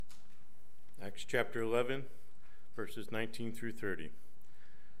Acts chapter 11, verses 19 through 30.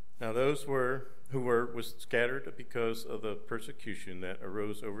 Now those who were scattered because of the persecution that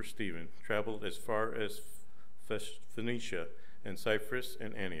arose over Stephen traveled as far as Phoenicia and Cyprus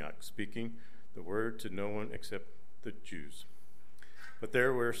and Antioch, speaking the word to no one except the Jews. But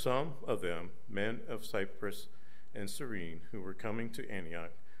there were some of them, men of Cyprus and Cyrene, who were coming to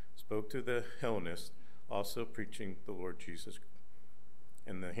Antioch, spoke to the Hellenists, also preaching the Lord Jesus.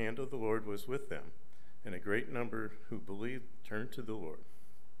 And the hand of the Lord was with them, and a great number who believed turned to the Lord.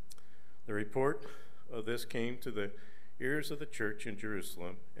 The report of this came to the ears of the church in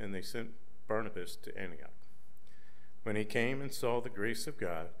Jerusalem, and they sent Barnabas to Antioch. When he came and saw the grace of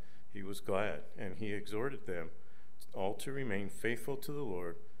God, he was glad, and he exhorted them all to remain faithful to the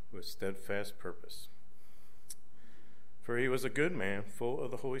Lord with steadfast purpose. For he was a good man, full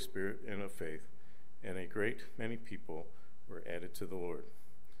of the Holy Spirit and of faith, and a great many people were added to the Lord.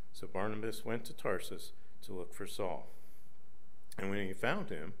 So Barnabas went to Tarsus to look for Saul. And when he found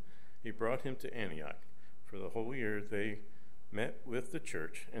him, he brought him to Antioch. For the whole year they met with the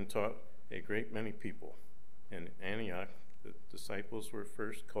church and taught a great many people. And in Antioch the disciples were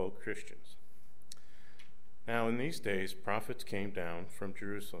first called Christians. Now in these days prophets came down from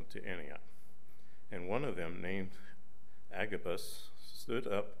Jerusalem to Antioch. And one of them, named Agabus, stood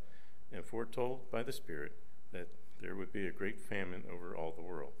up and foretold by the Spirit that there would be a great famine over all the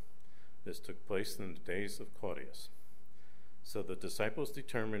world. This took place in the days of Claudius. So the disciples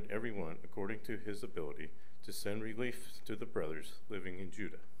determined everyone according to his ability to send relief to the brothers living in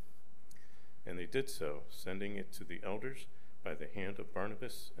Judah. And they did so, sending it to the elders by the hand of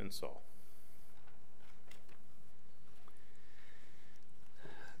Barnabas and Saul.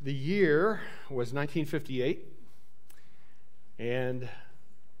 The year was 1958, and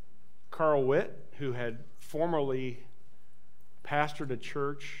Carl Witt, who had formerly pastored a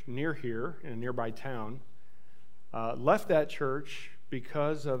church near here in a nearby town, left that church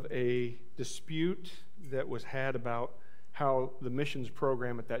because of a dispute that was had about how the missions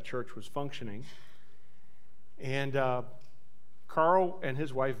program at that church was functioning. And Carl and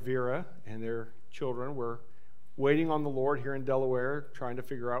his wife Vera and their children were waiting on the Lord here in Delaware, trying to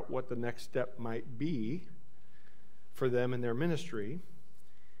figure out what the next step might be for them in their ministry.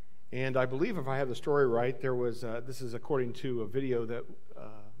 And I believe, if I have the story right, there was, this is according to a video that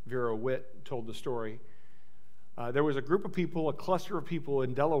Vera Witt told the story, there was a group of people, a cluster of people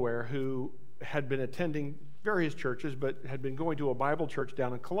in Delaware who had been attending various churches, but had been going to a Bible church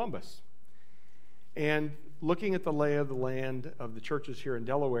down in Columbus. And looking at the lay of the land of the churches here in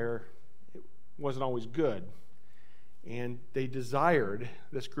Delaware, it wasn't always good. And they desired,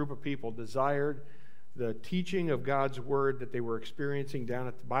 this group of people desired the teaching of God's word that they were experiencing down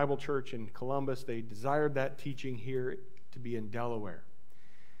at the Bible church in Columbus. They desired that teaching here to be in Delaware.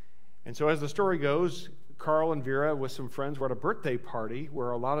 And so as the story goes, Carl and Vera with some friends were at a birthday party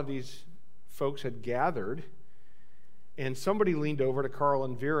where a lot of these folks had gathered, and somebody leaned over to Carl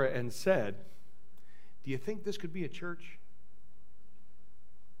and Vera and said, "Do you think this could be a church?"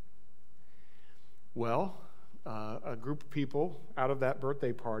 Well, a group of people out of that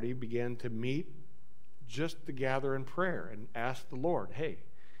birthday party began to meet just to gather in prayer and ask the Lord, hey,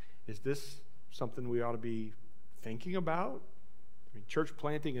 is this something we ought to be thinking about? I mean, church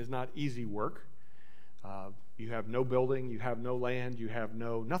planting is not easy work. You have no building, you have no land, you have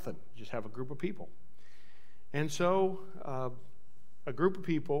nothing. You just have a group of people. And so a group of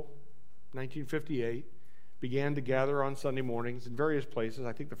people, 1958, began to gather on Sunday mornings in various places.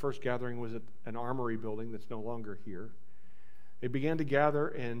 I think the first gathering was at an armory building that's no longer here. They began to gather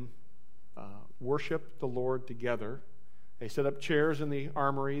and worship the Lord together. They set up chairs in the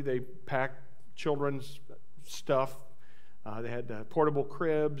armory. They packed children's stuff. They had portable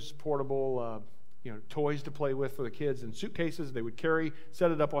cribs, portable toys to play with for the kids, and suitcases they would carry,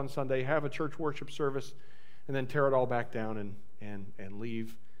 set it up on Sunday, have a church worship service, and then tear it all back down and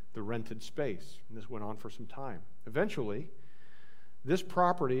leave the rented space. And this went on for some time. Eventually, this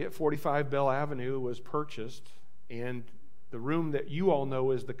property at 45 Bell Avenue was purchased, and the room that you all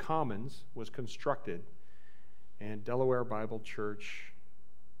know as the Commons was constructed, and Delaware Bible Church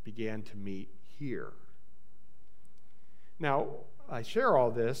began to meet here. Now, I share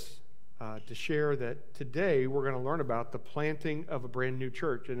all this to share that today we're going to learn about the planting of a brand new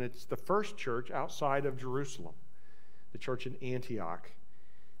church, and it's the first church outside of Jerusalem, the church in Antioch.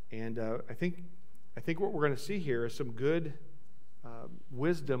 And I think what we're going to see here is some good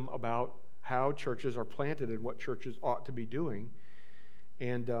wisdom about how churches are planted and what churches ought to be doing.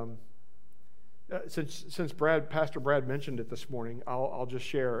 And since Pastor Brad mentioned it this morning, I'll just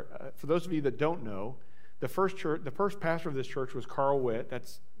share. For those of you that don't know, The first pastor of this church was Carl Witt.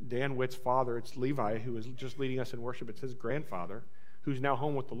 That's Dan Witt's father. It's Levi, who was just leading us in worship. It's his grandfather, who's now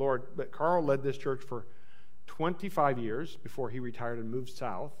home with the Lord. But Carl led this church for 25 years before he retired and moved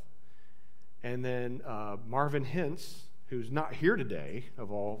south. And then Marvin Hintz, who's not here today,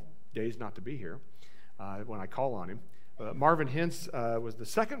 of all days not to be here, when I call on him. Marvin Hintz was the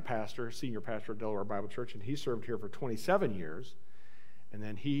second pastor, senior pastor of Delaware Bible Church, and he served here for 27 years. And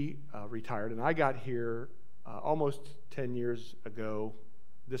then he retired, and I got here almost 10 years ago,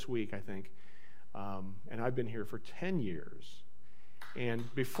 this week, I think. And I've been here for 10 years.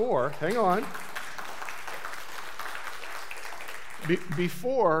 And before, hang on.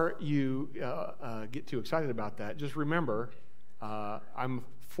 Before you get too excited about that, just remember, I'm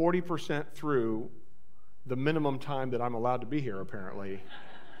 40% through the minimum time that I'm allowed to be here, apparently.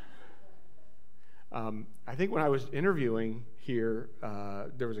 I think when I was interviewing here,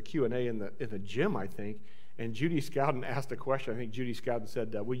 there was a Q&A in the gym, I think, and Judy Scowden asked a question. I think Judy Scowden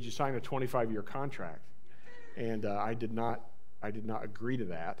said, "Would you sign a 25-year contract?" And I did not agree to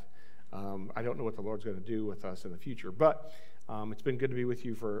that. I don't know what the Lord's going to do with us in the future, but it's been good to be with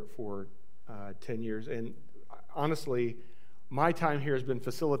you for 10 years. And honestly, my time here has been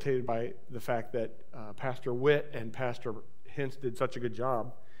facilitated by the fact that Pastor Witt and Pastor Hintz did such a good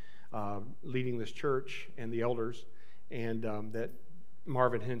job leading this church and the elders, and that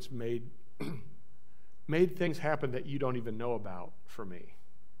Marvin Hintz made things happen that you don't even know about for me.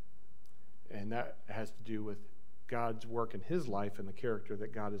 And that has to do with God's work in his life and the character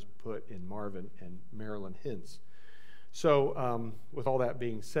that God has put in Marvin and Marilyn Hintz. So with all that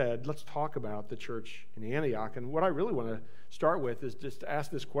being said, let's talk about the church in Antioch. And what I really want to start with is just to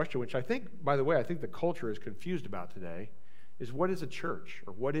ask this question, which I think, by the way, I think the culture is confused about today, is what is a church,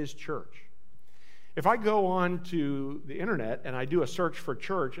 or what is church? If I go on to the internet and I do a search for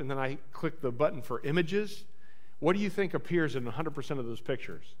church and then I click the button for images, what do you think appears in 100% of those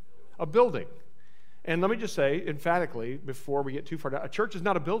pictures? A building. And let me just say emphatically, before we get too far down, a church is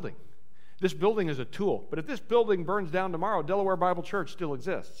not a building. This building is a tool. But if this building burns down tomorrow, Delaware Bible Church still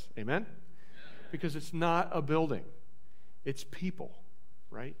exists. Amen? Because it's not a building. It's people,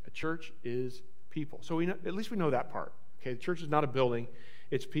 right? A church is people. So at least we know that part. Okay, the church is not a building.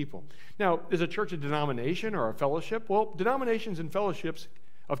 It's people. Now, is a church a denomination or a fellowship? Well, denominations and fellowships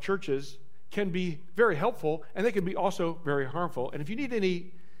of churches can be very helpful, and they can be also very harmful. And if you need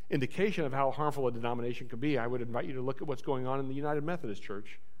any indication of how harmful a denomination can be, I would invite you to look at what's going on in the United Methodist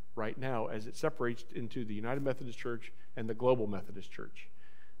Church right now as it separates into the United Methodist Church and the Global Methodist Church.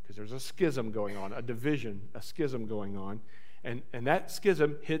 Because there's a schism going on, a division, a schism going on. And that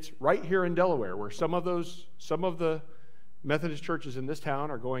schism hits right here in Delaware, where some of the Methodist churches in this town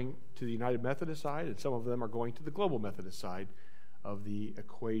are going to the United Methodist side, and some of them are going to the Global Methodist side of the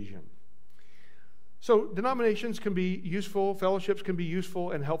equation. So denominations can be useful, fellowships can be useful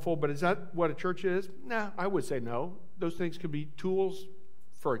and helpful, but is that what a church is? Nah, I would say no. Those things can be tools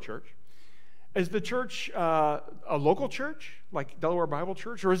for a church. Is the church a local church, like Delaware Bible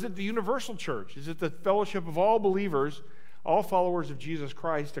Church, or is it the universal church? Is it the fellowship of all believers, all followers of Jesus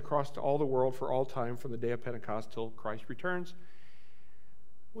Christ across all the world for all time from the day of Pentecost till Christ returns?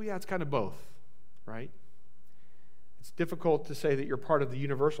 Well, yeah, it's kind of both, right? It's difficult to say that you're part of the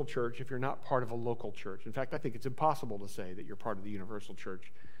universal church if you're not part of a local church. In fact, I think it's impossible to say that you're part of the universal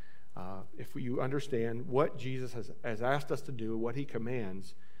church. If you understand what Jesus has asked us to do, what he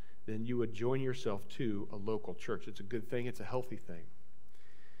commands, then you would join yourself to a local church. It's a good thing. It's a healthy thing.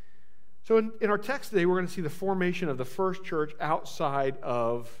 So in our text today, we're going to see the formation of the first church outside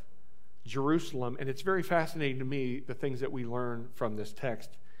of Jerusalem, and it's very fascinating to me, the things that we learn from this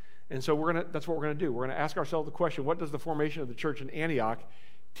text. And so that's what we're going to do. We're going to ask ourselves the question, what does the formation of the church in Antioch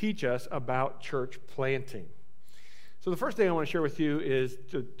teach us about church planting? So the first thing I want to share with you is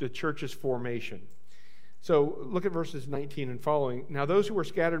the church's formation. So look at verses 19 and following. Now those who were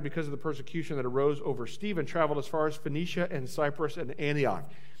scattered because of the persecution that arose over Stephen traveled as far as Phoenicia and Cyprus and Antioch.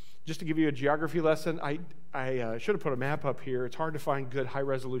 Just to give you a geography lesson, I should have put a map up here. It's hard to find good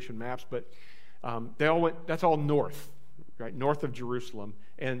high-resolution maps, but that's all north, right, north of Jerusalem.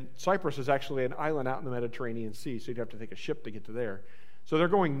 And Cyprus is actually an island out in the Mediterranean Sea, so you'd have to take a ship to get to there. So they're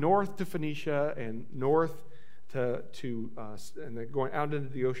going north to Phoenicia and north and they're going out into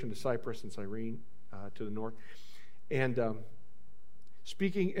the ocean to Cyprus and Cyrene to the north. And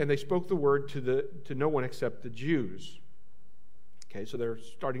they spoke the word to no one except the Jews. Okay, so they're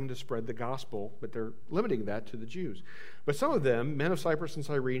starting to spread the gospel, but they're limiting that to the Jews. But some of them, men of Cyprus and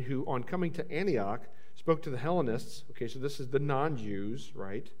Cyrene, who on coming to Antioch spoke to the Hellenists, okay, so this is the non-Jews,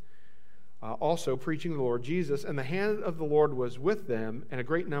 right, also preaching the Lord Jesus, and the hand of the Lord was with them, and a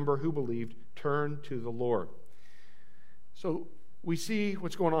great number who believed turned to the Lord. So we see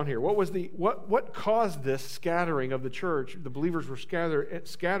what's going on here. What caused this scattering of the church? The believers were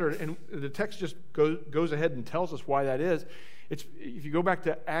scattered, and the text just goes ahead and tells us why that is. If you go back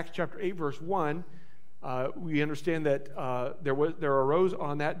to Acts chapter 8, verse 1, we understand that there arose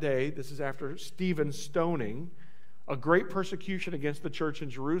on that day, this is after Stephen's stoning, a great persecution against the church in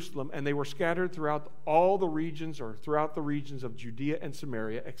Jerusalem, and they were scattered throughout the regions of Judea and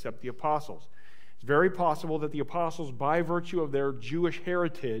Samaria, except the apostles. It's very possible that the apostles, by virtue of their Jewish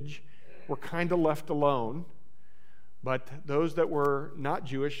heritage, were kind of left alone, but those that were not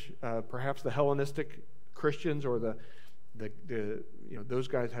Jewish, perhaps the Hellenistic Christians or those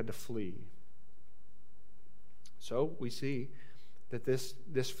guys had to flee. So we see that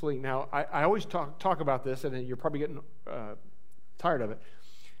this fleeing. Now, I always talk about this, and you're probably getting tired of it,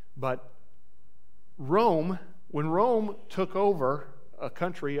 but when Rome took over a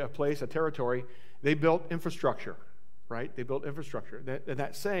country, a place, a territory, they built infrastructure, right? They built infrastructure.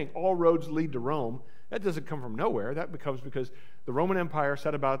 That saying, all roads lead to Rome, that doesn't come from nowhere. That becomes because the Roman Empire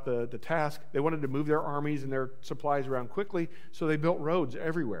set about the task. They wanted to move their armies and their supplies around quickly, so they built roads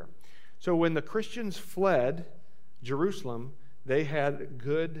everywhere. So when the Christians fled Jerusalem, they had a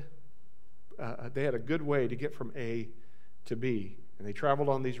good way to get from A to B, and they traveled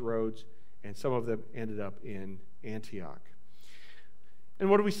on these roads, and some of them ended up in Antioch. And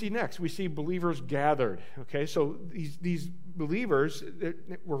what do we see next? We see believers gathered. Okay, so these believers,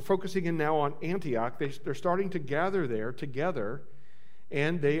 we're focusing in now on Antioch. They're starting to gather there together,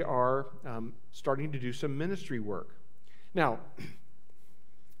 and they are starting to do some ministry work. Now,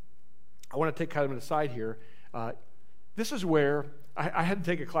 I want to take kind of an aside here. This is where I had to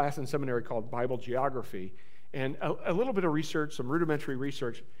take a class in seminary called Bible Geography, and a little bit of research, some rudimentary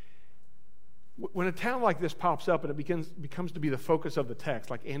research. When a town like this pops up and it becomes to be the focus of the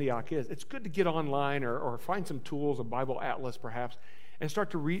text, like Antioch is, it's good to get online or find some tools, a Bible atlas perhaps, and start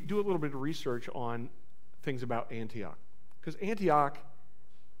to do a little bit of research on things about Antioch. Because Antioch,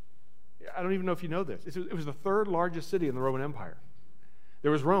 I don't even know if you know this, it was the third largest city in the Roman Empire.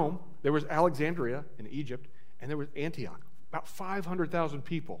 There was Rome, there was Alexandria in Egypt, and there was Antioch. About 500,000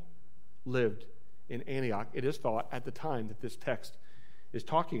 people lived in Antioch, it is thought, at the time that this text is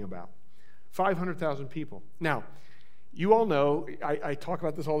talking about. 500,000 people. Now, you all know, I talk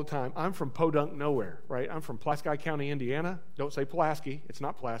about this all the time, I'm from Podunk nowhere, right? I'm from Pulaski County, Indiana. Don't say Pulaski. It's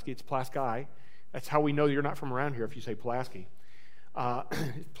not Pulaski, it's Pulaski. That's how we know you're not from around here if you say Pulaski.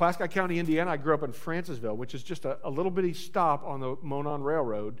 Pulaski County, Indiana, I grew up in Francisville, which is just a little bitty stop on the Monon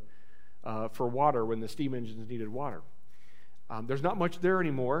Railroad for water when the steam engines needed water. There's not much there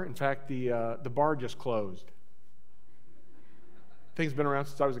anymore. In fact, the bar just closed. Thing's been around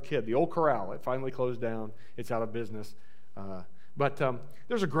since I was a kid. The old corral, it finally closed down. It's out of business. But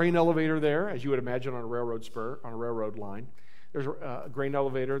there's a grain elevator there, as you would imagine on a railroad spur, on a railroad line. There's a grain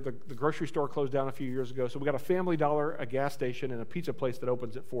elevator. The grocery store closed down a few years ago, so we got a Family Dollar, a gas station, and a pizza place that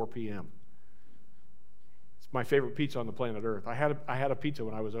opens at 4 p.m. It's my favorite pizza on the planet Earth. I had a pizza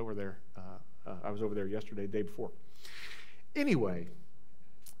when I was over there. I was over there yesterday, the day before. Anyway,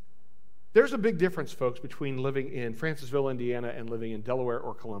 there's a big difference, folks, between living in Francisville, Indiana, and living in Delaware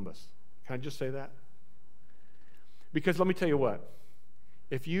or Columbus. Can I just say that? Because let me tell you what.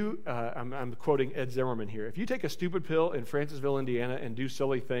 If you, I'm quoting Ed Zimmerman here, if you take a stupid pill in Francisville, Indiana, and do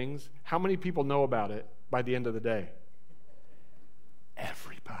silly things, how many people know about it by the end of the day?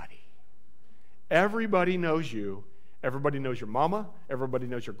 Everybody. Everybody knows you. Everybody knows your mama. Everybody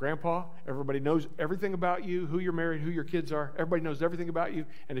knows your grandpa. Everybody knows everything about you, who you're married, who your kids are. Everybody knows everything about you.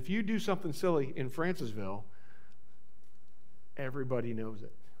 And if you do something silly in Francisville, everybody knows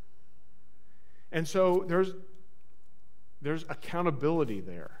it. And so there's accountability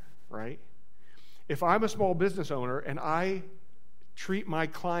there, right? If I'm a small business owner and I treat my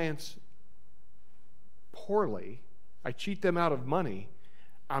clients poorly, I cheat them out of money,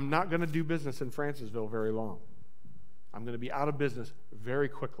 I'm not going to do business in Francisville very long. I'm going to be out of business very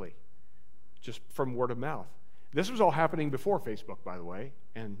quickly, just from word of mouth. This was all happening before Facebook, by the way,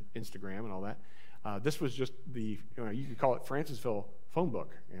 and Instagram and all that. This was just you could call it Francisville phone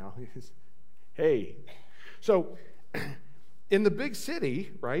book, Hey. So in the big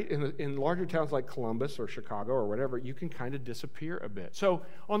city, right, in larger towns like Columbus or Chicago or whatever, you can kind of disappear a bit. So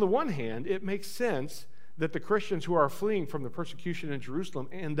on the one hand, it makes sense that the Christians who are fleeing from the persecution in Jerusalem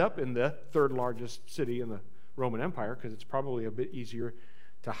end up in the third largest city in the Roman Empire, because it's probably a bit easier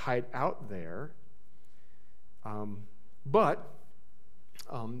to hide out there. But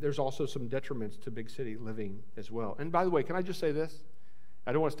there's also some detriments to big city living as well. And by the way, can I just say this?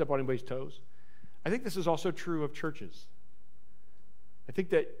 I don't want to step on anybody's toes. I think this is also true of churches. I think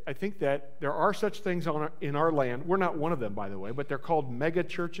that there are such things in our land. We're not one of them, by the way, but they're called mega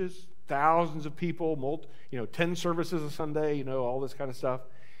churches. Thousands of people, 10 services a Sunday, all this kind of stuff.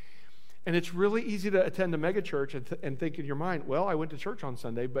 And it's really easy to attend a mega church and think in your mind, well, I went to church on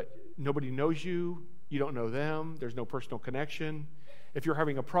Sunday, but nobody knows you. You don't know them. There's no personal connection. If you're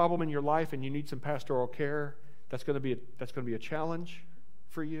having a problem in your life and you need some pastoral care, that's going to be a challenge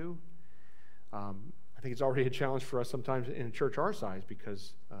for you. I think it's already a challenge for us sometimes in a church our size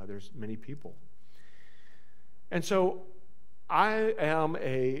because there's many people. And so I am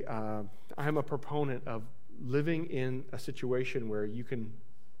a proponent of living in a situation where you can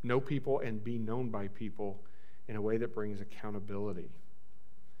know people and be known by people in a way that brings accountability.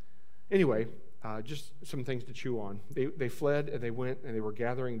 Anyway, just some things to chew on. They fled and they went and they were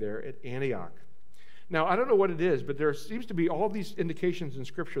gathering there at Antioch. Now, I don't know what it is, but there seems to be all these indications in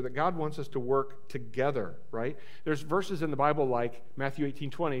Scripture that God wants us to work together, right? There's verses in the Bible like Matthew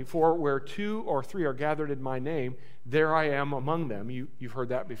 18:20, "For where 2 or 3 are gathered in my name, there I am among them." You've heard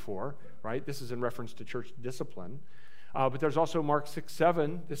that before, right? This is in reference to church discipline. But there's also Mark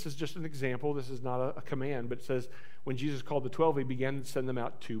 6:7. This is just an example. This is not a command, but it says, when Jesus called the 12, he began to send them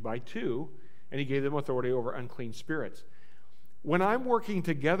out 2 by 2, and he gave them authority over unclean spirits. When I'm working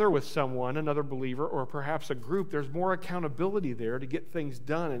together with someone, another believer, or perhaps a group, there's more accountability there to get things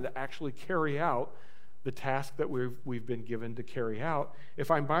done and to actually carry out the task that we've been given to carry out. If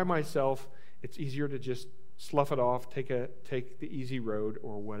I'm by myself, it's easier to just slough it off, take the easy road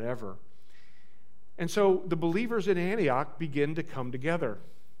or whatever. And so the believers in Antioch begin to come together.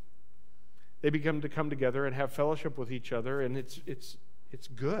 They begin to come together and have fellowship with each other, and it's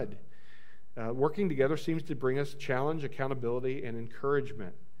good. Working together seems to bring us challenge, accountability, and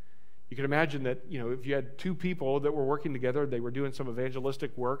encouragement. You can imagine that, if you had 2 people that were working together, they were doing some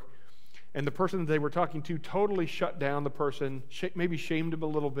evangelistic work, and the person that they were talking to totally shut down the person, maybe shamed him a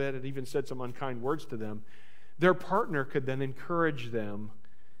little bit, and even said some unkind words to them. Their partner could then encourage them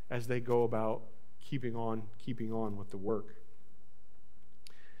as they go about keeping on with the work.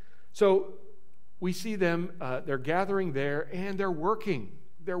 So we see them, they're gathering there, and they're working.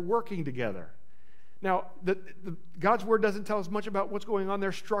 They're working together. Now, God's Word doesn't tell us much about what's going on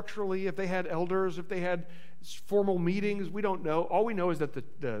there structurally, if they had elders, if they had formal meetings. We don't know. All we know is that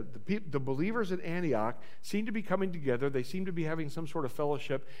the believers at Antioch seem to be coming together. They seem to be having some sort of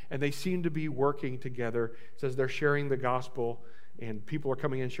fellowship, and they seem to be working together. It says they're sharing the gospel, and people are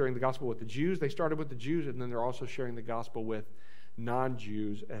coming in sharing the gospel with the Jews. They started with the Jews, and then they're also sharing the gospel with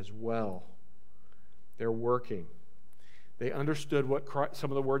non-Jews as well. They're working. They understood some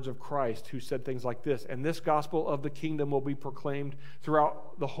of the words of Christ, who said things like this, "And this gospel of the kingdom will be proclaimed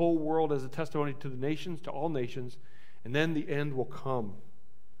throughout the whole world as a testimony to the nations, to all nations, and then the end will come."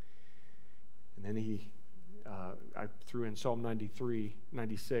 And then I threw in Psalm 93,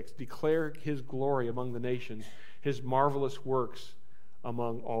 96, "Declare his glory among the nations, his marvelous works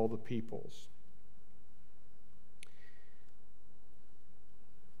among all the peoples."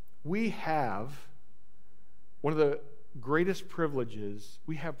 We have one of the greatest privileges,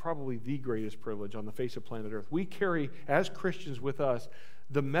 we have probably the greatest privilege on the face of planet Earth. We carry, as Christians with us,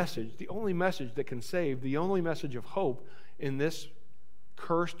 the message, the only message that can save, the only message of hope in this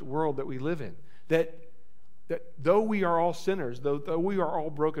cursed world that we live in. That though we are all sinners, though we are all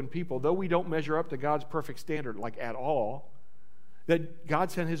broken people, though we don't measure up to God's perfect standard, like at all, that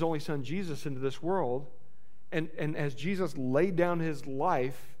God sent his only son Jesus into this world, and as Jesus laid down his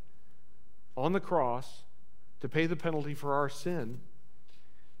life on the cross to pay the penalty for our sin,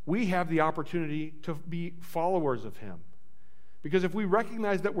 we have the opportunity to be followers of him. Because if we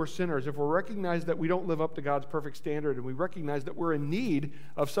recognize that we're sinners, if we recognize that we don't live up to God's perfect standard, and we recognize that we're in need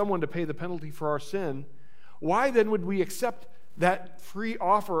of someone to pay the penalty for our sin, why then would we accept that free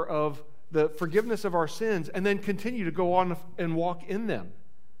offer of the forgiveness of our sins and then continue to go on and walk in them?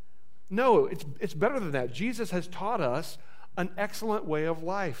 No, it's better than that. Jesus has taught us an excellent way of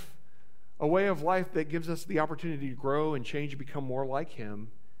life. A way of life that gives us the opportunity to grow and change and become more like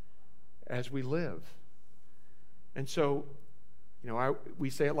him as we live. And so, we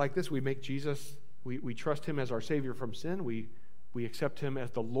say it like this. We make Jesus, we trust him as our Savior from sin. We accept him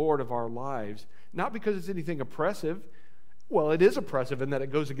as the Lord of our lives. Not because it's anything oppressive. Well, it is oppressive in that it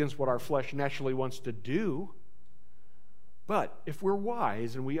goes against what our flesh naturally wants to do. But if we're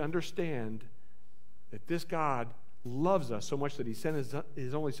wise and we understand that this God loves us so much that he sent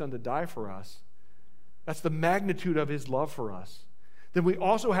his only son to die for us, that's the magnitude of his love for us, then we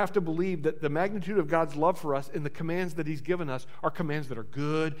also have to believe that the magnitude of God's love for us and the commands that he's given us are commands that are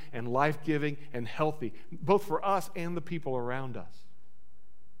good and life-giving and healthy, both for us and the people around us.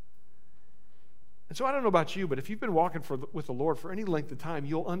 And so I don't know about you, but if you've been walking with the Lord for any length of time,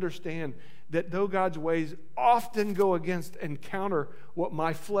 you'll understand that though God's ways often go against and counter what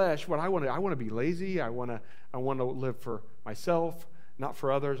my flesh, what I want to be lazy, I want to live for myself, not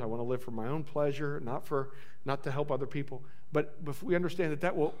for others. I want to live for my own pleasure, not to help other people. But if we understand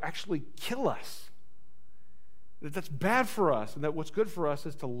that will actually kill us, that's bad for us, and that what's good for us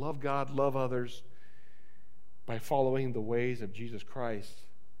is to love God, love others by following the ways of Jesus Christ,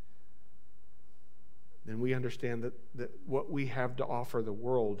 then we understand that what we have to offer the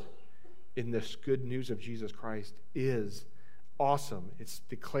world in this good news of Jesus Christ is awesome. It's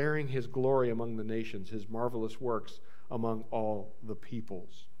declaring his glory among the nations, his marvelous works among all the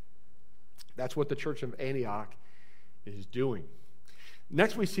peoples. That's what the church of Antioch is doing.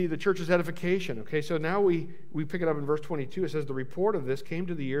 Next, we see the church's edification. Okay, so now we pick it up in verse 22. It says, the report of this came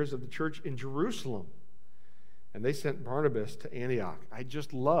to the ears of the church in Jerusalem, and they sent Barnabas to Antioch. I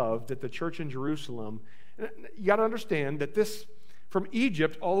just love that the church in Jerusalem, you got to understand that this, from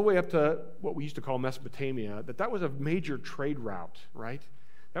Egypt all the way up to what we used to call Mesopotamia, that was a major trade route, right?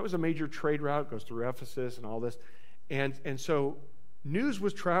 That was a major trade route. It goes through Ephesus and all this. And so news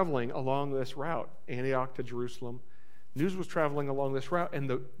was traveling along this route, Antioch to Jerusalem. News was traveling along this route, and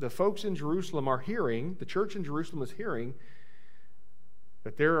the folks in Jerusalem are hearing, the church in Jerusalem is hearing,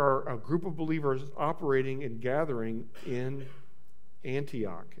 that there are a group of believers operating and gathering in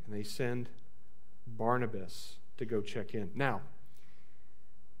Antioch, and they send Barnabas to go check in. Now,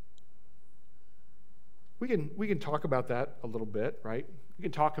 we can talk about that a little bit, right? We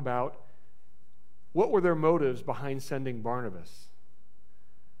can talk about what were their motives behind sending Barnabas.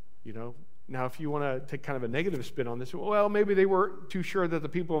 You know, now if you want to take kind of a negative spin on this, well, maybe they weren't too sure that the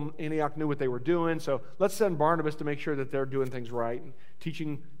people in Antioch knew what they were doing, so let's send Barnabas to make sure that they're doing things right and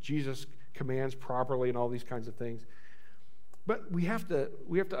teaching Jesus' commands properly and all these kinds of things. But we have to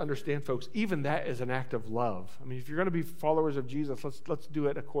understand, folks, even that is an act of love. I mean, if you're going to be followers of Jesus, let's do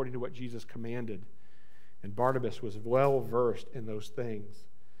it according to what Jesus commanded. And Barnabas was well versed in those things.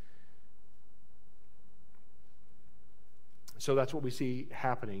 So that's what we see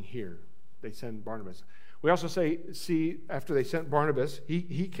happening here. They send Barnabas. We also see after they sent Barnabas,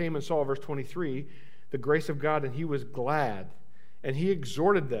 he came and saw, verse 23, the grace of God, and he was glad. And he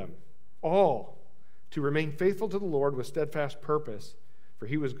exhorted them all to remain faithful to the Lord with steadfast purpose, for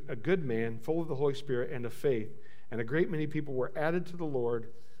he was a good man, full of the Holy Spirit and of faith. And a great many people were added to the Lord.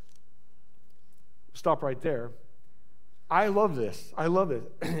 Stop right there. I love this. I love it.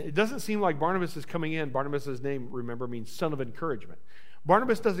 It doesn't seem like Barnabas is coming in. Barnabas' name, remember, means son of encouragement.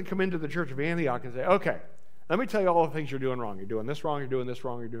 Barnabas doesn't come into the church of Antioch and say, okay, let me tell you all the things you're doing wrong. You're doing this wrong, you're doing this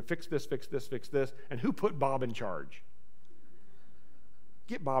wrong, you're doing fix this, fix this, fix this. And who put Bob in charge?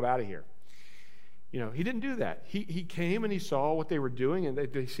 Get Bob out of here. You know, he didn't do that. He came and he saw what they were doing, and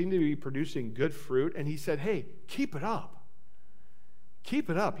they seemed to be producing good fruit, and he said, hey, keep it up. Keep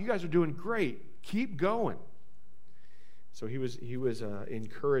it up. You guys are doing great. Keep going. So he was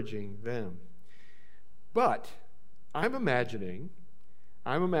encouraging them. But I'm imagining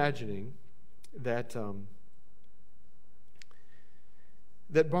that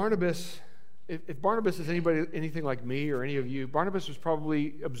that Barnabas, if Barnabas is anything like me or any of you, Barnabas was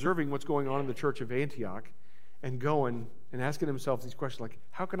probably observing what's going on in the church of Antioch and going and asking himself these questions like,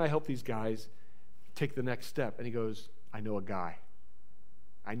 how can I help these guys take the next step? And he goes, I know a guy.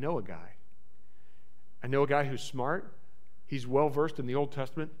 I know a guy who's smart. He's well-versed in the Old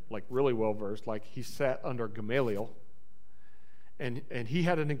Testament, like really well-versed, like he sat under Gamaliel. And he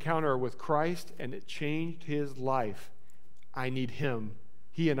had an encounter with Christ, and it changed his life. I need him.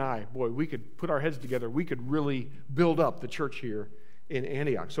 He and I, boy, we could put our heads together. We could really build up the church here in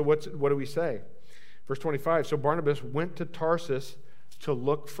Antioch. So what do we say? Verse 25, so Barnabas went to Tarsus to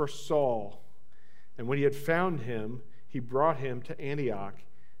look for Saul. And when he had found him, he brought him to Antioch.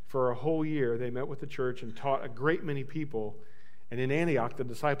 For a whole year, they met with the church and taught a great many people. And in Antioch, the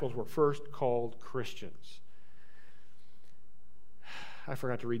disciples were first called Christians. I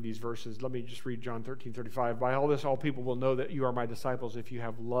forgot to read these verses. Let me just read John 13:35. By all this, all people will know that you are my disciples if you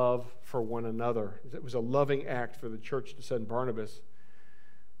have love for one another. It was a loving act for the church to send Barnabas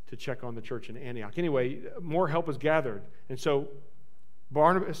to check on the church in Antioch. Anyway, more help was gathered. And so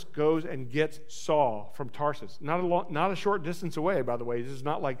Barnabas goes and gets Saul from Tarsus. Not a short distance away, by the way. This is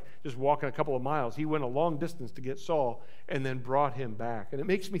not like just walking a couple of miles. He went a long distance to get Saul and then brought him back. And it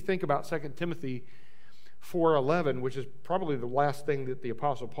makes me think about 2 Timothy 4:11, which is probably the last thing that the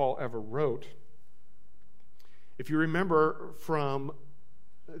Apostle Paul ever wrote. If you remember from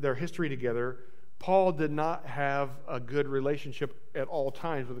their history together, Paul did not have a good relationship at all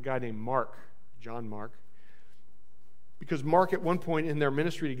times with a guy named Mark, John Mark. Because Mark, at one point in their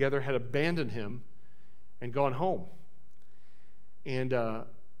ministry together, had abandoned him and gone home. And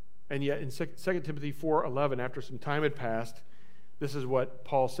yet in 2 Timothy 4:11, after some time had passed, this is what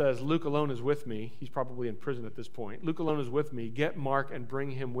Paul says, Luke alone is with me. He's probably in prison at this point. Luke alone is with me. Get Mark and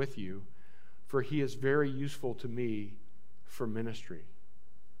bring him with you, for he is very useful to me for ministry.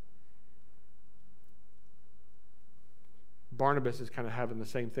 Barnabas is kind of having the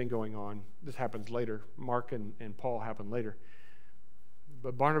same thing going on. This happens later. Mark and Paul happen later.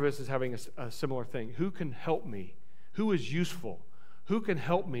 But Barnabas is having a similar thing. Who can help me? Who is useful? Who can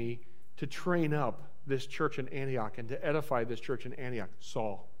help me to train up this church in Antioch and to edify this church in Antioch?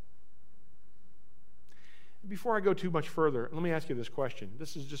 Saul. Before I go too much further, let me ask you this question.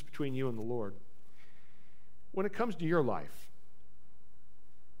 This is just between you and the Lord. When it comes to your life,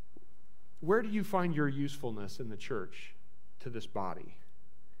 where do you find your usefulness in the church to this body?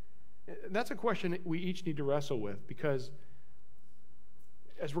 That's a question that we each need to wrestle with, because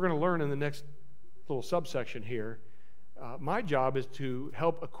as we're going to learn in the next little subsection here, my job is to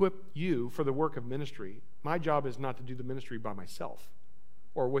help equip you for the work of ministry. My job is not to do the ministry by myself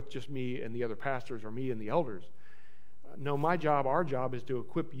or with just me and the other pastors or me and the elders. No, our job is to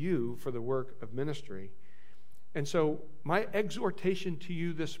equip you for the work of ministry. And so my exhortation to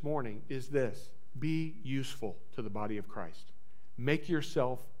you this morning is this: be useful to the body of Christ. Make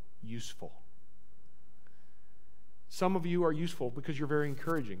yourself useful. Some of you are useful because you're very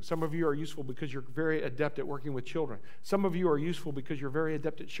encouraging. Some of you are useful because you're very adept at working with children. Some of you are useful because you're very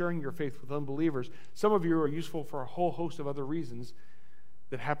adept at sharing your faith with unbelievers. Some of you are useful for a whole host of other reasons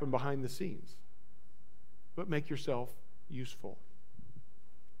that happen behind the scenes. But make yourself useful.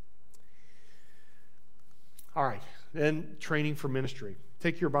 All right, then training for ministry.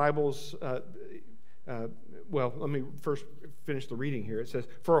 Take your Bibles. Let me first finish the reading here. It says,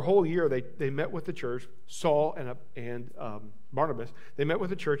 for a whole year they met with the church, Saul and Barnabas. They met with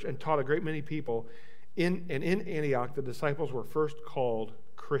the church and taught a great many people. In Antioch, the disciples were first called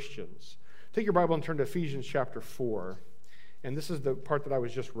Christians. Take your Bible and turn to Ephesians chapter 4. And this is the part that I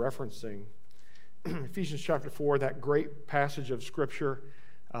was just referencing. Ephesians chapter 4, that great passage of Scripture.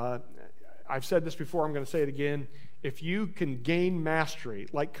 I've said this before, I'm going to say it again. If you can gain mastery,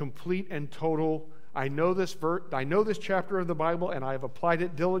 like complete and total, I know this chapter of the Bible, and I have applied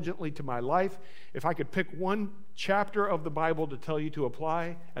it diligently to my life. If I could pick one chapter of the Bible to tell you to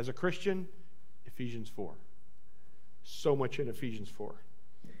apply as a Christian, Ephesians 4. So much in Ephesians 4.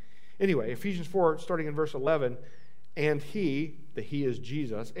 Anyway, Ephesians 4, starting in verse 11, and he is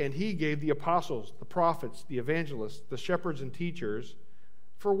Jesus, and he gave the apostles, the prophets, the evangelists, the shepherds and teachers,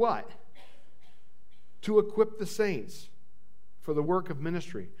 for what? To equip the saints for the work of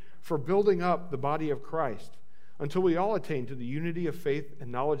ministry, for building up the body of Christ, until we all attain to the unity of faith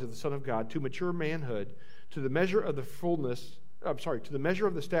and knowledge of the Son of God, to mature manhood, to the measure of the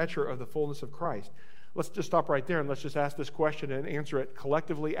stature of the fullness of Christ. Let's just stop right there and let's just ask this question and answer it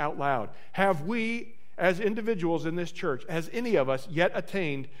collectively out loud. Have we, as individuals in this church, has any of us yet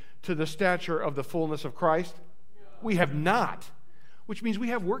attained to the stature of the fullness of Christ? We have not, which means we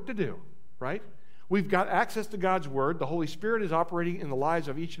have work to do, right? We've got access to God's Word. The Holy Spirit is operating in the lives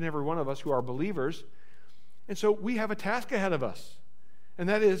of each and every one of us who are believers. And so we have a task ahead of us, and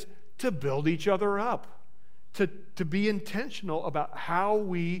that is to build each other up, to be intentional about how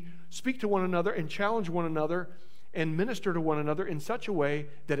we speak to one another and challenge one another and minister to one another in such a way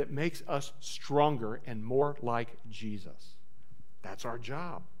that it makes us stronger and more like Jesus. That's our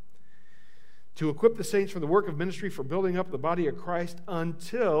job. To equip the saints for the work of ministry, for building up the body of Christ,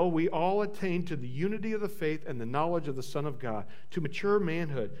 until we all attain to the unity of the faith and the knowledge of the Son of God, to mature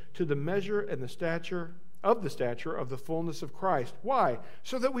manhood, to the measure and the stature of the fullness of Christ. Why?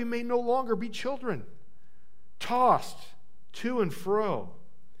 So that we may no longer be children, tossed to and fro,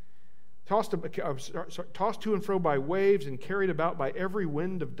 tossed to and fro by waves and carried about by every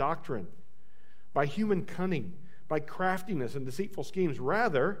wind of doctrine, by human cunning, by craftiness and deceitful schemes.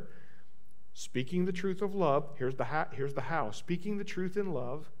 Rather, speaking the truth of love, here's the how. Speaking the truth in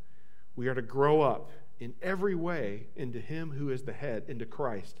love, we are to grow up in every way into Him who is the head, into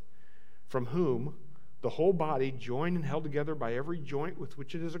Christ, from whom the whole body, joined and held together by every joint with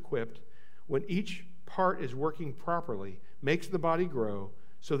which it is equipped, when each part is working properly, makes the body grow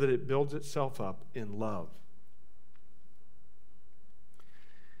so that it builds itself up in love.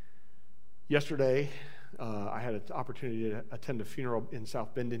 Yesterday, I had an opportunity to attend a funeral in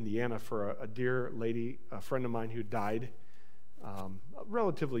South Bend, Indiana, for a dear lady, a friend of mine who died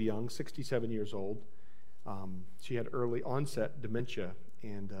relatively young, 67 years old. She had early onset dementia,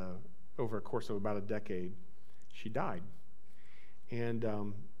 and over a course of about a decade, she died. And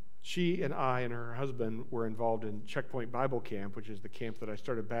she and I and her husband were involved in Checkpoint Bible Camp, which is the camp that I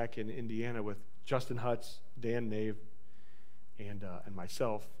started back in Indiana with Justin Hutz, Dan Nave, and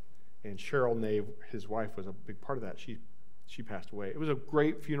myself. And Cheryl Nave, his wife, was a big part of that. She passed away. It was a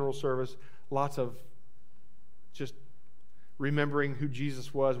great funeral service. Lots of just remembering who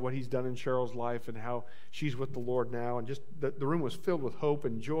Jesus was, what he's done in Cheryl's life, and how she's with the Lord now. And just the room was filled with hope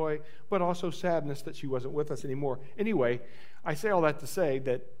and joy, but also sadness that she wasn't with us anymore. Anyway, I say all that to say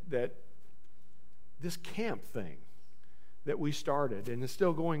that this camp thing that we started and is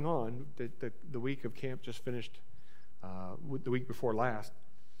still going on, the week of camp just finished the week before last.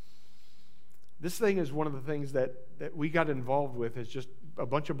 This thing is one of the things that we got involved with as just a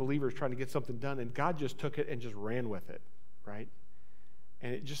bunch of believers trying to get something done, and God just took it and just ran with it, right?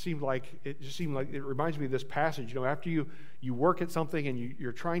 And it seemed like it reminds me of this passage. After you work at something and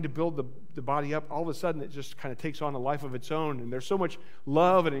you're trying to build the body up, all of a sudden it just kind of takes on a life of its own, and there's so much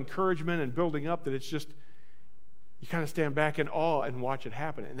love and encouragement and building up that it's just, you kind of stand back in awe and watch it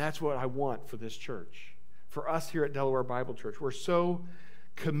happen. And that's what I want for this church. For us here at Delaware Bible Church, we're so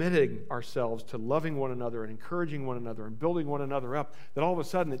committing ourselves to loving one another and encouraging one another and building one another up that all of a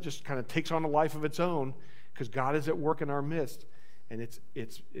sudden it just kind of takes on a life of its own because God is at work in our midst. And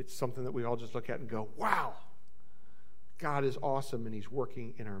it's something that we all just look at and go, wow, God is awesome and he's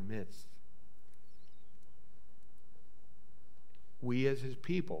working in our midst. We as his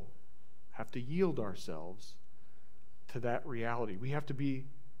people have to yield ourselves to that reality. We have to be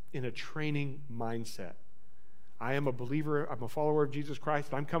in a training mindset. I am a believer, I'm a follower of Jesus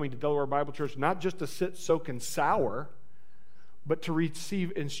Christ. I'm coming to Delaware Bible Church not just to sit, soak, and sour, but to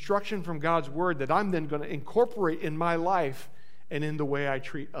receive instruction from God's word that I'm then going to incorporate in my life and in the way I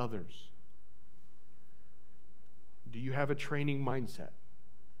treat others. Do you have a training mindset?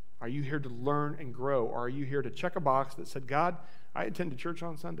 Are you here to learn and grow? Or are you here to check a box that said, God, I attend church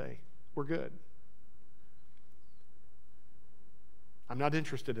on Sunday. We're good. I'm not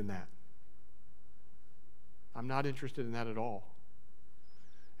interested in that. I'm not interested in that at all.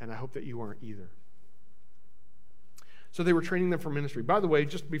 And I hope that you aren't either. So they were training them for ministry. By the way,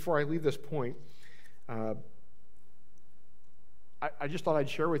 just before I leave this point, I just thought I'd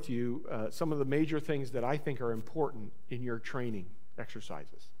share with you some of the major things that I think are important in your training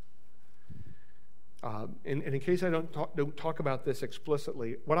exercises. And in case I don't talk about this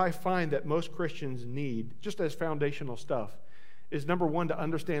explicitly, what I find that most Christians need, just as foundational stuff, is number one, to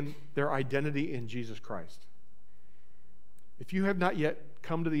understand their identity in Jesus Christ. If you have not yet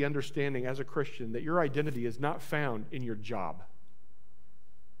come to the understanding as a Christian that your identity is not found in your job,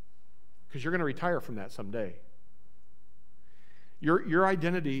 because you're going to retire from that someday. Your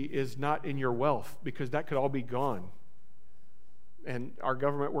identity is not in your wealth, because that could all be gone. And our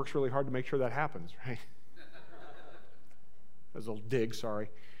government works really hard to make sure that happens, right? That was a little dig,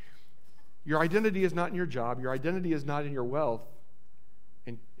 sorry. Your identity is not in your job. Your identity is not in your wealth.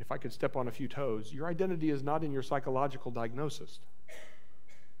 And if I could step on a few toes, your identity is not in your psychological diagnosis.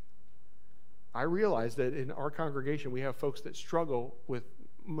 I realize that in our congregation we have folks that struggle with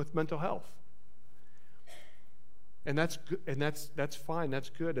mental health. And that's fine, that's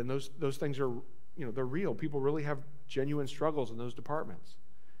good. And those things are, they're real. People really have genuine struggles in those departments.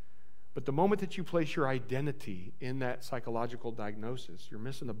 But the moment that you place your identity in that psychological diagnosis, you're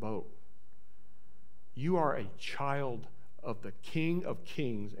missing the boat. You are a child of the King of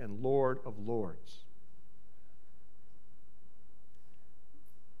Kings and Lord of Lords.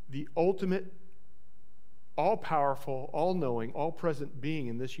 The ultimate, all-powerful, all-knowing, all-present being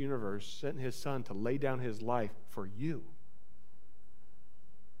in this universe sent his Son to lay down his life for you.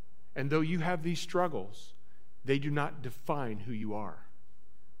 And though you have these struggles, they do not define who you are.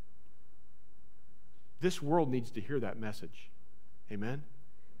 This world needs to hear that message. Amen?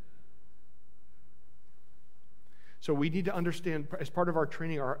 So we need to understand, as part of our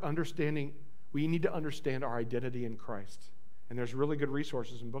training, we need to understand our identity in Christ. And there's really good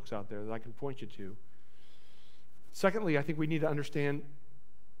resources and books out there that I can point you to. Secondly, I think we need to understand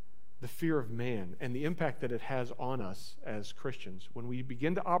the fear of man and the impact that it has on us as Christians. When we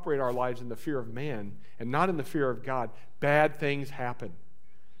begin to operate our lives in the fear of man and not in the fear of God, bad things happen.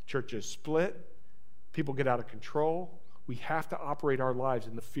 Churches split. People get out of control. We have to operate our lives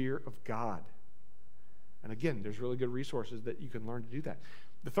in the fear of God. And again, there's really good resources that you can learn to do that.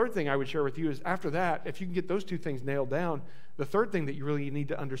 The third thing I would share with you is after that, if you can get those two things nailed down, the third thing that you really need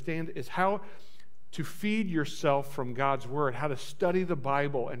to understand is how to feed yourself from God's Word, how to study the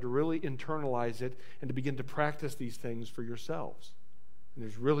Bible and to really internalize it and to begin to practice these things for yourselves. And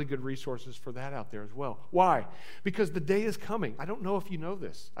there's really good resources for that out there as well. Why? Because the day is coming. I don't know if you know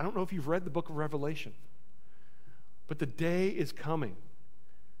this. I don't know if you've read the book of Revelation. But the day is coming.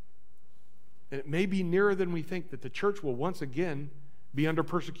 And it may be nearer than we think that the church will once again be under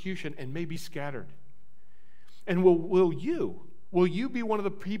persecution, and may be scattered. And will you be one of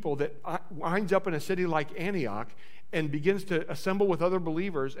the people that winds up in a city like Antioch and begins to assemble with other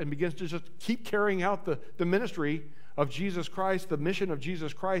believers and begins to just keep carrying out the ministry of Jesus Christ, the mission of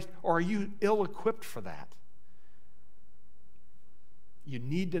Jesus Christ, or are you ill-equipped for that? You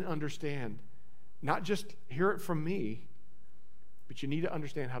need to understand, not just hear it from me, but you need to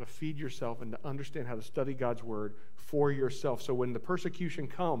understand how to feed yourself and to understand how to study God's word for yourself. So when the persecution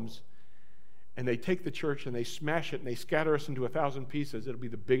comes and they take the church and they smash it and they scatter us into 1,000 pieces, it'll be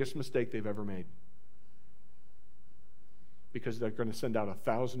the biggest mistake they've ever made. Because they're going to send out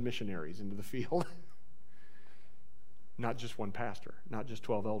 1,000 missionaries into the field. Not just one pastor, not just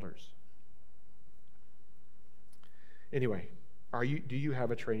 12 elders. Anyway, do you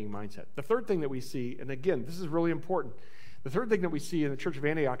have a training mindset? The third thing that we see, and again, this is really important, the third thing that we see in the Church of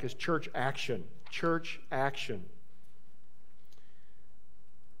Antioch is church action. Church action.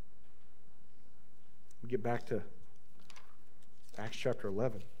 We get back to Acts chapter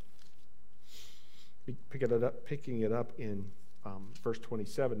 11. Picking it up in verse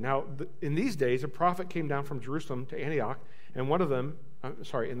 27. Now, in these days, a prophet came down from Jerusalem to Antioch, and one of them,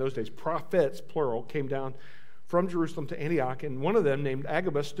 in those days, prophets, plural, came down from Jerusalem to Antioch, and one of them, named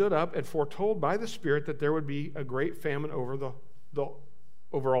Agabus, stood up and foretold by the Spirit that there would be a great famine over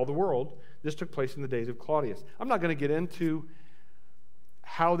all the world. This took place in the days of Claudius. I'm not going to get into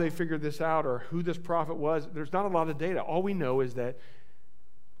how they figured this out or who this prophet was. There's not a lot of data. All we know is that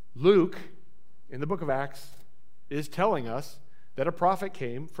Luke, in the book of Acts, is telling us that a prophet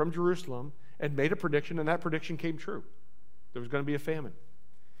came from Jerusalem and made a prediction, and that prediction came true. There was going to be a famine.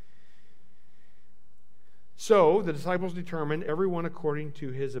 So the disciples determined, everyone according to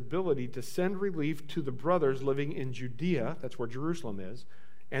his ability, to send relief to the brothers living in Judea, that's where Jerusalem is,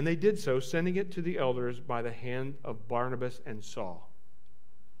 and they did so, sending it to the elders by the hand of Barnabas and Saul.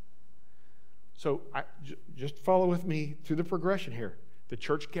 So just follow with me through the progression here. The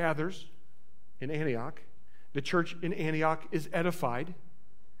church gathers in Antioch. The church in Antioch is edified.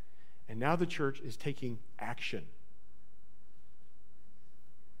 And now the church is taking action.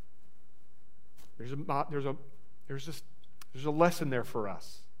 There's a lesson there for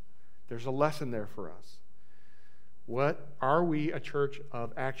us. There's a lesson there for us. What are we, a church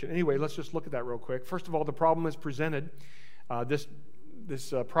of action? Anyway, let's just look at that real quick. First of all, the problem is presented.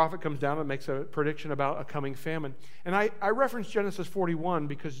 This prophet comes down and makes a prediction about a coming famine. And I reference Genesis 41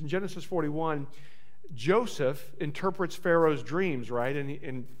 because in Genesis 41, Joseph interprets Pharaoh's dreams, right?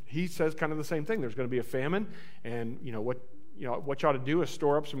 And he says kind of the same thing. There's going to be a famine, and what you ought to do is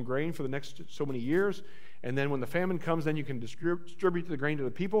store up some grain for the next so many years, and then when the famine comes, then you can distribute the grain to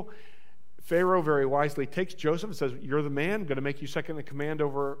the people. Pharaoh very wisely takes Joseph and says, you're the man, I'm going to make you second in command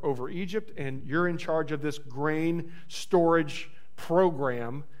over Egypt, and you're in charge of this grain storage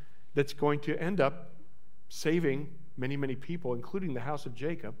program that's going to end up saving many, many people, including the house of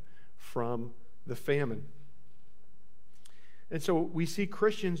Jacob, from the famine. And so we see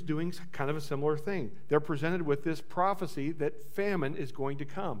Christians doing kind of a similar thing. They're presented with this prophecy that famine is going to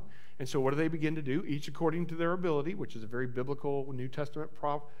come. And so what do they begin to do? Each according to their ability, which is a very biblical New Testament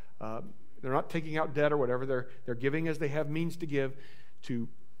they're not taking out debt or whatever. They're giving as they have means to give to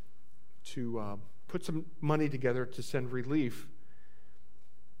put some money together to send relief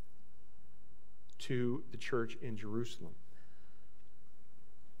to the church in Jerusalem.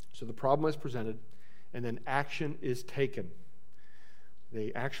 So the problem is presented, and then action is taken.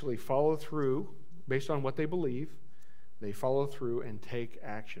 They actually follow through based on what they believe. They follow through and take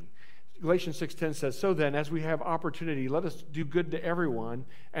action. Galatians 6:10 says, so then, as we have opportunity, let us do good to everyone,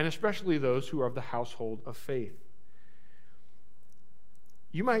 and especially those who are of the household of faith.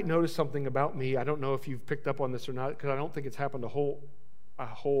 You might notice something about me. I don't know if you've picked up on this or not, because I don't think it's happened all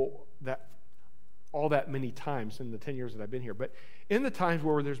that many times in the 10 years that I've been here. But in the times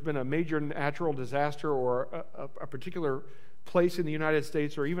where there's been a major natural disaster or a particular place in the United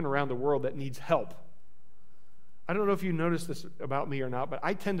States or even around the world that needs help, I don't know if you noticed this about me or not, but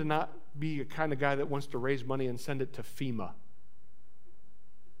I tend to not be a kind of guy that wants to raise money and send it to FEMA.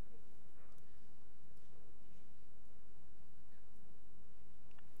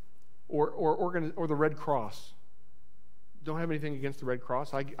 Or the Red Cross. Don't have anything against the Red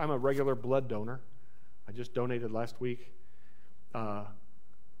Cross. I'm a regular blood donor. I just donated last week.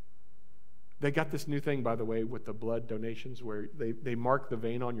 They got this new thing, by the way, with the blood donations where they mark the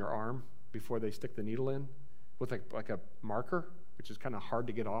vein on your arm before they stick the needle in with like a marker, which is kind of hard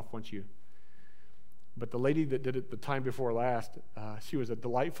to get off once you... But the lady that did it the time before last, she was a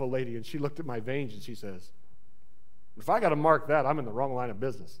delightful lady, and she looked at my veins and she says, if I got to mark that, I'm in the wrong line of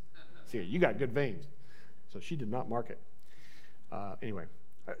business. See, you got good veins. So she did not mark it. Anyway,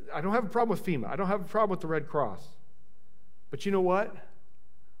 I don't have a problem with FEMA. I don't have a problem with the Red Cross. But you know what?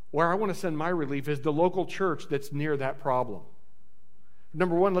 Where I want to send my relief is the local church that's near that problem.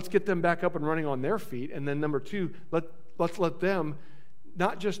 Number one, let's get them back up and running on their feet. And then number two, let's let them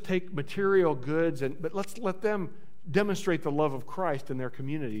not just take material goods, but let's let them demonstrate the love of Christ in their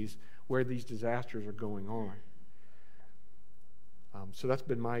communities where these disasters are going on. So that's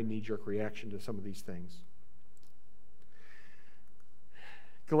been my knee-jerk reaction to some of these things.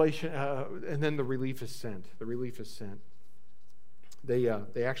 And then the relief is sent. The relief is sent. They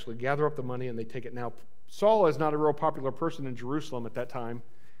actually gather up the money and they take it. Now, Saul is not a real popular person in Jerusalem at that time.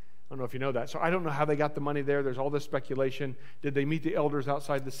 I don't know if you know that. So I don't know how they got the money there. There's all this speculation. Did they meet the elders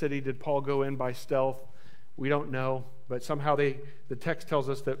outside the city? Did Paul go in by stealth? We don't know. But somehow the text tells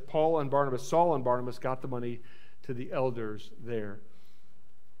us that Saul and Barnabas got the money to the elders there.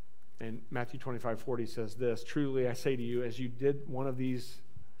 And Matthew 25:40 says this, "Truly I say to you, as you did one of these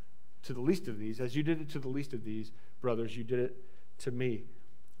to the least of these, as you did it to the least of these, brothers, you did it to me."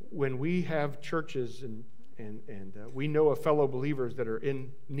 When we have churches and we know of fellow believers that are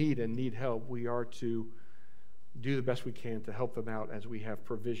in need and need help, we are to do the best we can to help them out as we have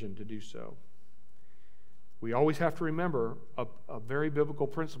provision to do so. We always have to remember a very biblical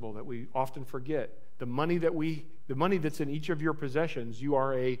principle that we often forget. The money that's in each of your possessions, you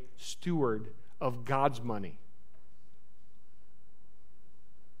are a steward of God's money.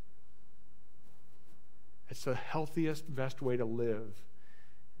 It's the healthiest, best way to live.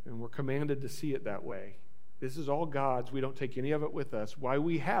 And we're commanded to see it that way. This is all God's. We don't take any of it with us. Why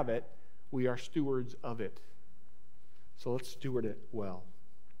we have it, we are stewards of it. So let's steward it well.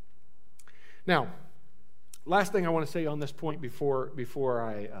 Now, last thing I want to say on this point before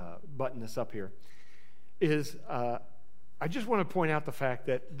I button this up here is I just want to point out the fact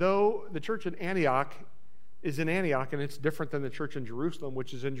that though the church in Antioch is in Antioch, and it's different than the church in Jerusalem,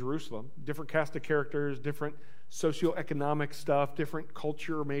 which is in Jerusalem. Different cast of characters, different socioeconomic stuff, different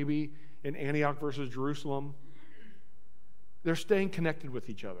culture maybe in Antioch versus Jerusalem. They're staying connected with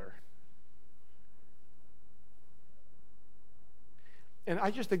each other. And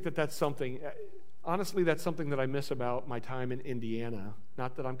I just think that that's something, honestly, that's something that I miss about my time in Indiana.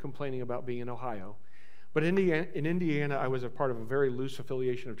 Not that I'm complaining about being in Ohio. But in Indiana, I was a part of a very loose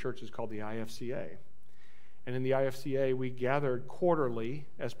affiliation of churches called the IFCA. And in the IFCA, we gathered quarterly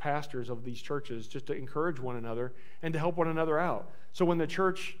as pastors of these churches just to encourage one another and to help one another out. So when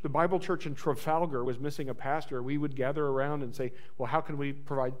the Bible church in Trafalgar was missing a pastor, we would gather around and say, well, how can we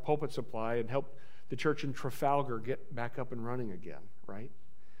provide pulpit supply and help the church in Trafalgar get back up and running again, right?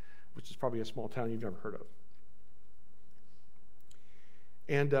 Which is probably a small town you've never heard of.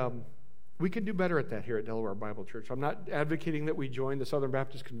 And we could do better at that here at Delaware Bible Church. I'm not advocating that we join the Southern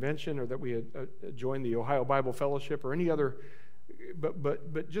Baptist Convention or that we join the Ohio Bible Fellowship or any other,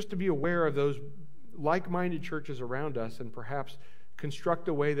 but just to be aware of those like-minded churches around us and perhaps construct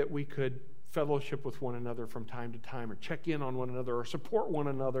a way that we could fellowship with one another from time to time or check in on one another or support one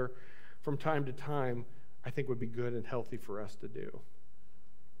another from time to time, I think would be good and healthy for us to do.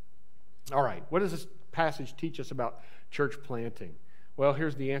 All right, what does this passage teach us about church planting? Well,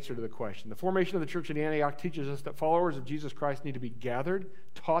 here's the answer to the question. The formation of the church in Antioch teaches us that followers of Jesus Christ need to be gathered,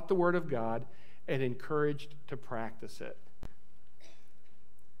 taught the Word of God, and encouraged to practice it.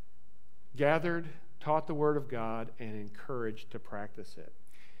 Gathered, taught the Word of God, and encouraged to practice it.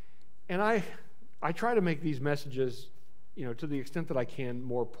 And I try to make these messages, to the extent that I can,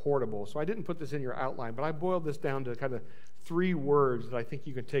 more portable. So I didn't put this in your outline, but I boiled this down to kind of 3 words that I think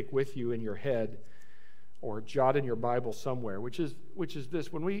you can take with you in your head or jot in your Bible somewhere, which is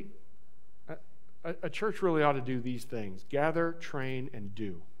this. When a church really ought to do these things: gather, train, and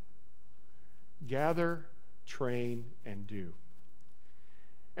do. Gather, train, and do.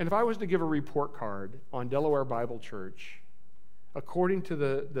 And if I was to give a report card on Delaware Bible Church, according to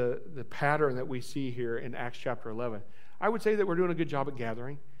the pattern that we see here in Acts chapter 11, I would say that we're doing a good job at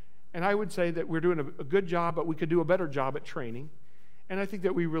gathering, and I would say that we're doing a good job, but we could do a better job at training, and I think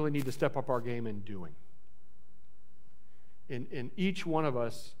that we really need to step up our game in doing. In each one of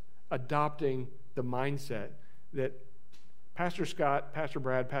us adopting the mindset that Pastor Scott, Pastor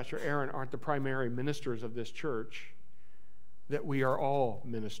Brad, Pastor Aaron aren't the primary ministers of this church, that we are all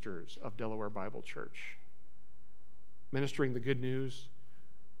ministers of Delaware Bible Church. Ministering the good news,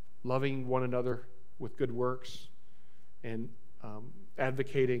 loving one another with good works, and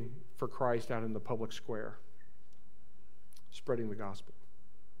advocating for Christ out in the public square, spreading the gospel.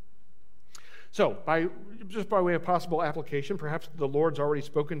 So, by way of possible application, perhaps the Lord's already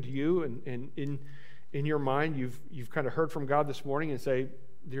spoken to you, and in your mind, you've kind of heard from God this morning and say,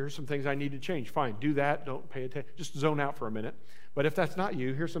 here's some things I need to change. Fine, do that. Don't pay attention. Just zone out for a minute. But if that's not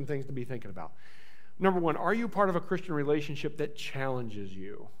you, here's some things to be thinking about. Number one, are you part of a Christian relationship that challenges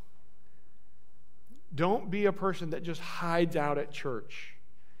you? Don't be a person that just hides out at church.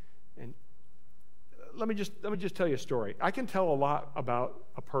 And let me just tell you a story. I can tell a lot about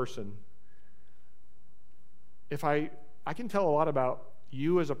a person. If I can tell a lot about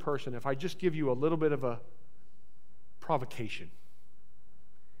you as a person if I just give you a little bit of a provocation.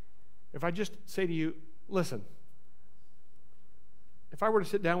 If I just say to you, listen, if I were to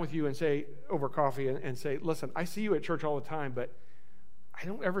sit down with you and say, over coffee, and say, listen, I see you at church all the time, but I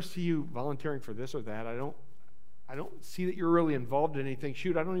don't ever see you volunteering for this or that. I don't see that you're really involved in anything.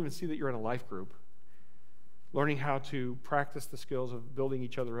 Shoot, I don't even see that you're in a life group. Learning how to practice the skills of building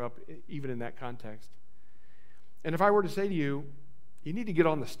each other up, even in that context. And if I were to say to you, you need to get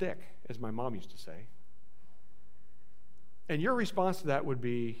on the stick, as my mom used to say. And your response to that would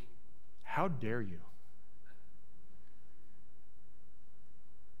be, how dare you?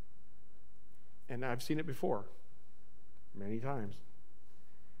 And I've seen it before, many times.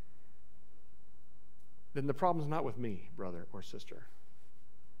 Then the problem's not with me, brother or sister.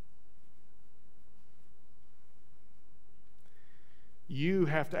 You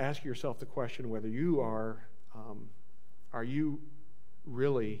have to ask yourself the question whether you are you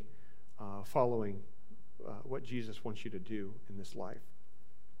really following what Jesus wants you to do in this life?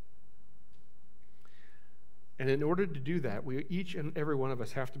 And in order to do that, each and every one of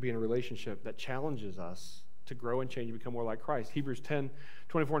us have to be in a relationship that challenges us to grow and change and become more like Christ. Hebrews 10,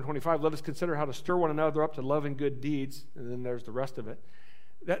 24 and 25, let us consider how to stir one another up to love and good deeds. And then there's the rest of it.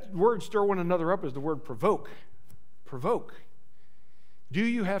 That word, stir one another up, is the word provoke. Provoke. Do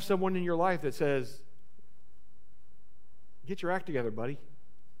you have someone in your life that says, get your act together, buddy?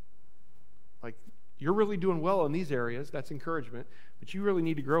 Like, you're really doing well in these areas. That's encouragement. But you really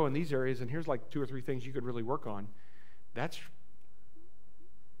need to grow in these areas, and here's like 2 or 3 things you could really work on. That's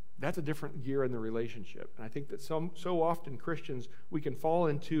a different gear in the relationship. And I think that so often Christians, we can fall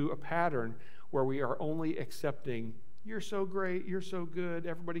into a pattern where we are only accepting, you're so great, you're so good,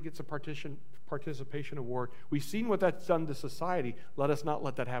 everybody gets a participation award. We've seen what that's done to society. Let us not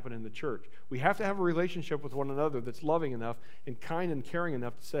let that happen in the church. We have to have a relationship with one another that's loving enough and kind and caring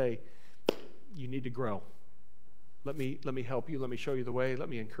enough to say, you need to grow. Let me help you. Let me show you the way. Let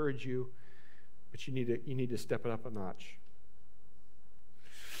me encourage you. But you need to step it up a notch.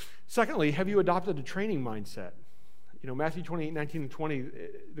 Secondly, have you adopted a training mindset? Matthew 28, 19 and 20,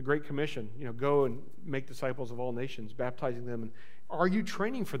 the Great Commission, go and make disciples of all nations, baptizing them. And are you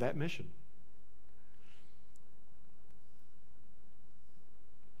training for that mission?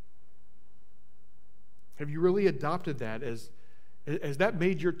 Have you really adopted that as that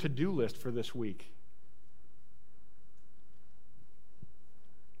made your to-do list for this week?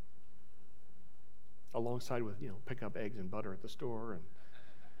 Alongside with, pick up eggs and butter at the store and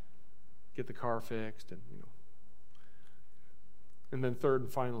get the car fixed and. And then third and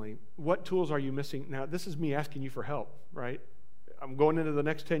finally, what tools are you missing? Now, this is me asking you for help, right? I'm going into the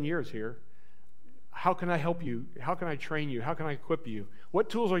next 10 years here. How can I help you? How can I train you? How can I equip you? What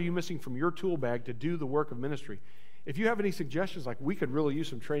tools are you missing from your tool bag to do the work of ministry? If you have any suggestions, like we could really use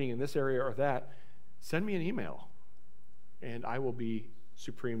some training in this area or that, send me an email, and I will be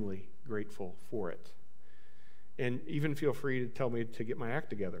supremely grateful for it. And even feel free to tell me to get my act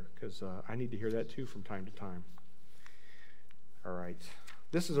together, because I need to hear that too from time to time. All right.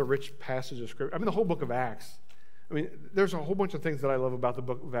 This is a rich passage of Scripture. The whole book of Acts. There's a whole bunch of things that I love about the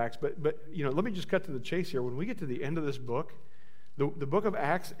book of Acts, but let me just cut to the chase here. When we get to the end of this book, the book of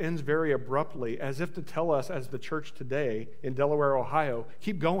Acts ends very abruptly, as if to tell us, as the church today in Delaware, Ohio,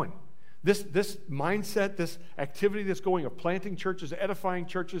 keep going. This mindset, this activity that's going of planting churches, edifying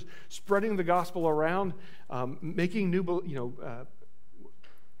churches, spreading the gospel around, making new,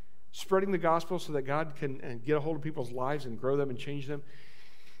 spreading the gospel so that God can get a hold of people's lives and grow them and change them.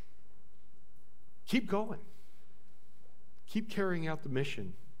 Keep going. Keep carrying out the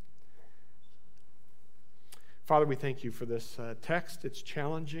mission. Father, we thank you for this text. It's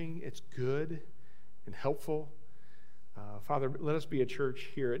challenging, it's good and helpful. Father, let us be a church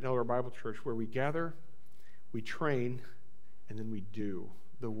here at Delaware Bible Church where we gather, we train, and then we do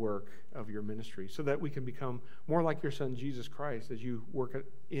the work of your ministry so that we can become more like your Son, Jesus Christ, as you work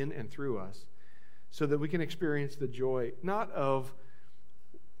in and through us, so that we can experience the joy, not of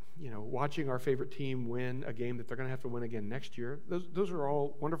watching our favorite team win a game that they're going to have to win again next year. Those are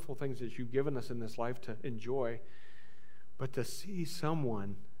all wonderful things that you've given us in this life to enjoy. But to see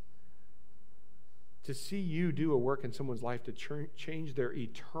you do a work in someone's life to change their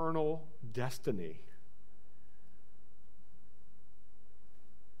eternal destiny,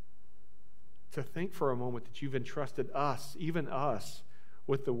 to think for a moment that you've entrusted us, even us,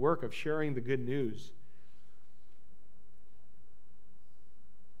 with the work of sharing the good news.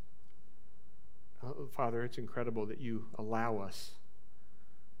 Father, it's incredible that you allow us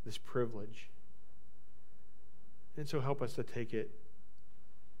this privilege. And so help us to take it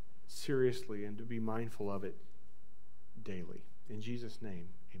seriously and to be mindful of it daily. In Jesus' name,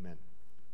 amen.